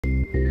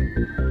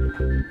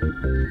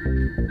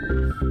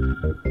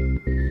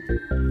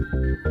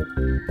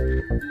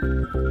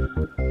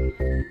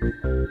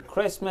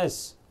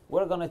Christmas.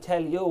 We're going to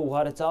tell you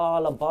what it's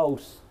all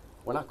about.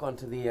 We're not going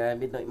to the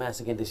midnight mass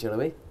again this year, are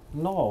we?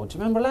 No, do you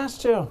remember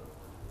last year?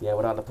 Yeah,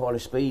 with all the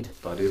Polish speed.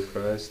 Body of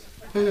Christ.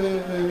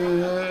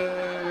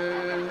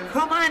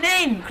 Come on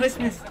in,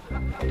 Christmas.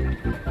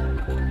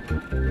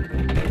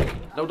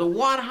 Now, the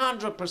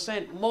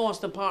 100%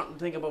 most important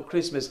thing about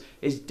Christmas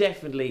is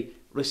definitely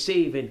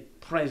receiving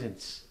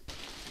presents.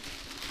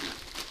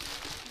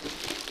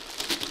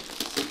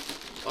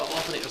 Oh,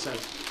 open it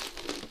yourself.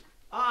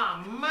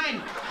 Ah,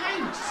 man,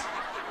 thanks.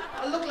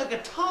 I look like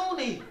a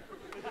Tony.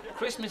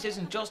 Christmas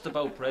isn't just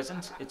about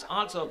presents, it's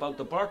also about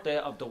the birthday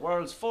of the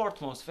world's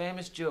fourth most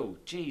famous Jew,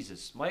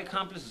 Jesus. My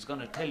accomplice is going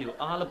to tell you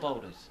all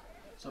about it.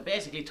 So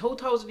basically,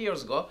 2,000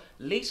 years ago,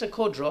 Lisa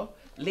Kudrow,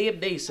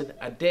 Liam Neeson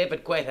and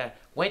David Guetta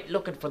went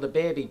looking for the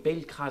baby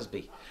Bill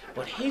Cosby.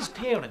 But his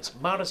parents,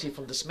 Morrissey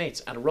from the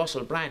Smiths and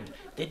Russell Brand,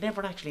 they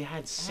never actually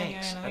had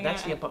sex. Hang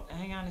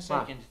on a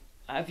second.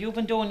 Have you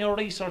been doing your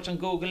research on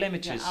Google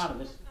Images? Yeah, all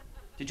of it.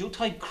 Did you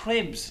type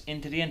cribs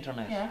into the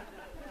internet? Yeah.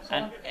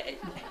 And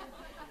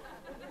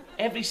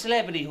every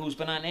celebrity who's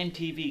been on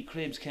MTV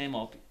Cribs came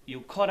up,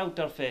 you cut out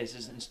their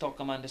faces and stuck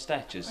them on the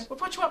statues. Right,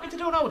 but what do you want me to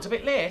do now? It's a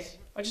bit late.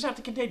 I just have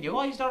to continue.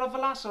 Why is there a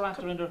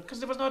velociraptor in there? Because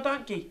there was no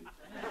donkey.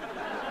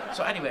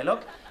 So anyway,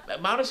 look,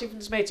 Morrissey from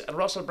the Smiths and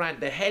Russell Brand,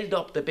 they held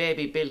up the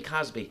baby Bill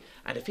Cosby,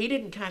 and if he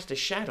didn't cast a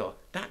shadow,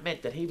 that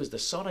meant that he was the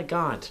son of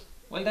God.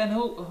 Well then,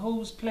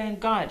 who's playing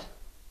God?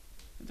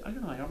 I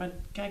don't know, you're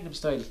meant Gangnam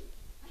Style.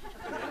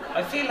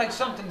 I feel like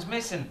something's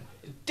missing.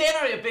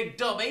 Dinner, you big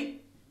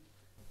dummy!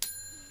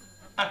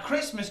 A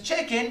Christmas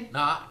chicken?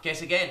 Nah,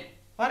 guess again.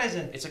 What is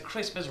it? It's a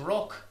Christmas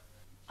rook.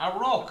 A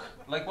rook?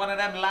 Like one of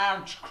them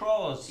large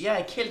crows? Yeah,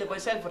 I killed it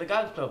myself at a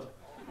golf club.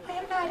 I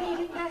am not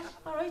eating that.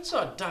 Alright,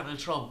 so Donald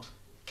Trump,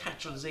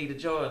 Catherine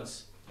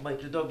Zeta-Jones,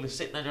 Michael Douglas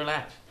sitting on your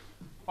lap.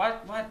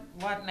 What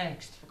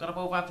next? We're gonna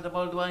move on to the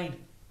mulled wine.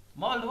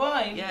 Mulled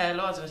wine? Yeah,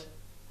 loads of it.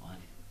 1,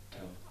 2,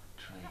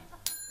 3.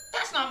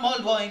 That's not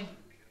mulled wine.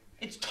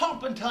 It's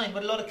turpentine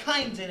with a lot of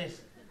kinds in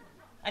it.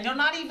 And you're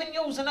not even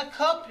using a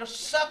cup, you're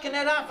sucking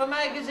it off a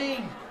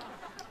magazine.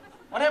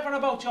 Whatever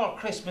about your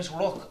Christmas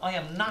rook, I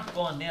am not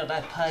going near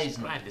that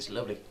poison. Grand, it's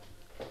lovely.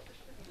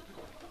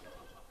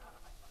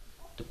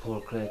 The poor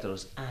creator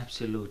is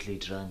absolutely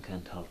drunk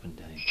on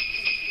turpentine.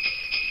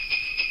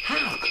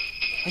 Hark!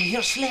 I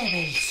hear sleigh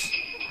bells.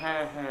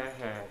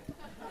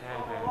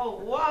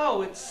 Oh,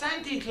 wow, it's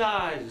Santa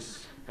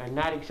Claus. I'm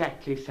not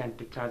exactly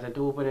Santa Claus, I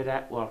do a bit of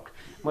that work.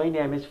 My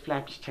name is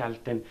Flaps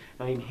Charlton,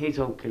 I'm his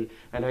uncle,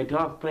 and I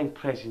don't bring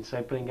presents,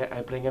 I bring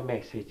a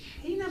message.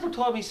 He never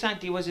told me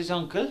Santa was his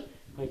uncle.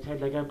 I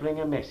said like I bring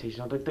a message.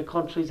 Now the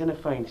country's in a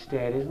fine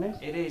state, isn't it?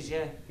 It is,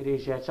 yeah. It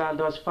is, yeah. It's all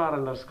those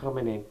foreigners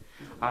coming in.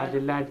 All the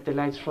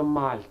lads from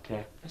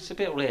Malta. It's a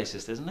bit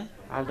racist, isn't it?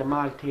 All the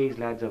Maltese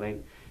lads are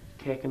in,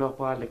 taking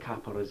up all the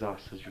copper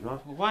resources, you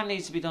know. What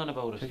needs to be done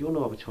about So it? you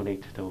know what you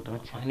need to do,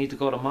 don't you? I need to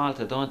go to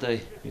Malta, don't I?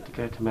 You need to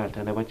go to Malta,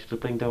 and I want you to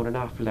bring down an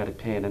awful lot of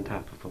pain on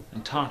top of them.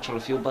 And torture a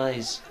few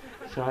boys.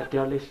 So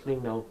they're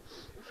listening now,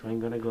 so I'm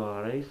gonna go,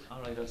 alright?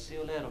 Alright, I'll see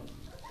you later.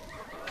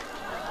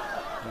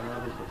 I'm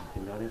always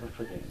listening, don't ever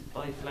forget.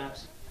 Bye,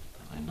 Flaps.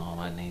 I know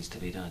what needs to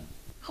be done.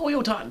 Who are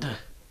you talking to?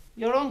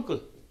 Your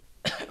uncle.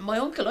 My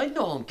uncle? I've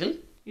no uncle.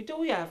 You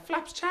do, yeah.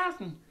 Flaps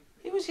Charlton.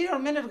 He was here a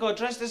minute ago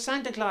dressed as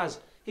Santa Claus.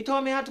 He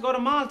told me I had to go to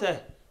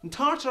Malta and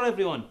torture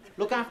everyone.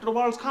 Look after the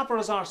world's copper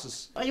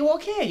resources. Are you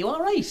okay? Are you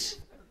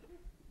alright?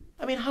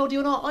 I mean, how do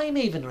you know I'm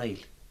even real?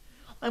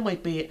 I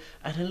might be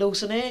an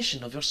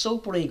hallucination of your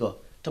super ego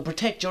to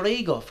protect your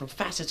ego from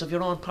facets of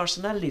your own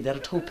personality that are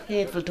too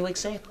painful to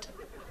accept.